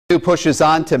Pushes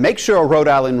on to make sure Rhode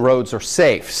Island roads are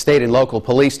safe. State and local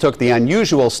police took the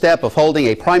unusual step of holding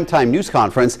a primetime news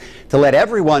conference to let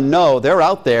everyone know they're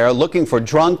out there looking for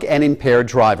drunk and impaired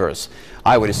drivers.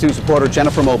 Eyewitness News reporter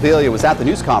Jennifer Mobilia was at the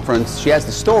news conference. She has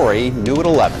the story new at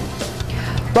 11.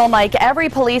 Well, Mike, every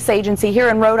police agency here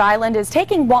in Rhode Island is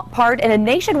taking part in a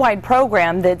nationwide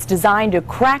program that's designed to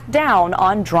crack down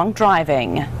on drunk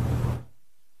driving.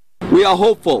 We are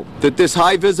hopeful that this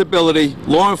high visibility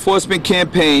law enforcement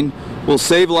campaign will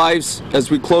save lives as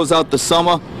we close out the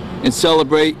summer and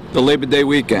celebrate the Labor Day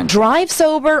weekend. Drive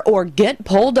sober or get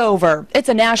pulled over. It's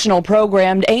a national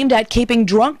program aimed at keeping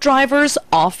drunk drivers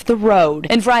off the road.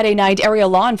 And Friday night, area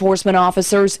law enforcement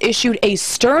officers issued a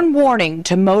stern warning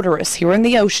to motorists here in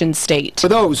the Ocean State. For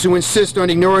those who insist on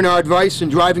ignoring our advice and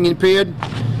driving impaired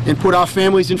and put our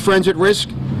families and friends at risk,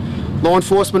 law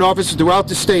enforcement officers throughout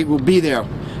the state will be there,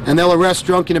 and they'll arrest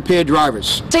drunk and impaired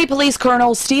drivers. State Police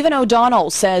Colonel Stephen O'Donnell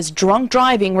says drunk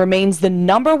driving remains the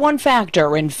 #1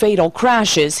 factor in fatal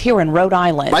crashes here in Rhode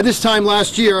Island. By this time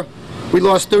last year, we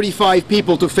lost 35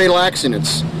 people to fatal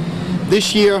accidents.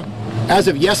 This year, as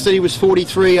of yesterday, was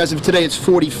 43. As of today, it's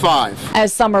 45.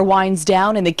 As summer winds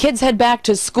down and the kids head back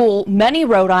to school, many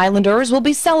Rhode Islanders will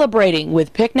be celebrating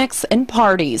with picnics and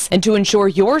parties. And to ensure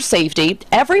your safety,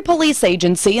 every police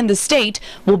agency in the state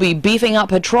will be beefing up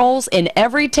patrols in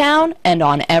every town and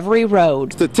on every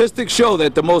road. Statistics show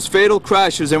that the most fatal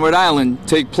crashes in Rhode Island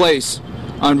take place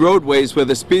on roadways where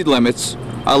the speed limits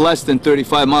are less than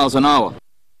 35 miles an hour.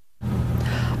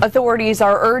 Authorities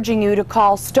are urging you to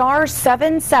call star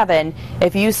 77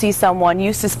 if you see someone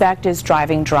you suspect is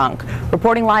driving drunk.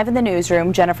 Reporting live in the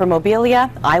newsroom, Jennifer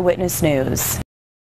Mobilia, Eyewitness News.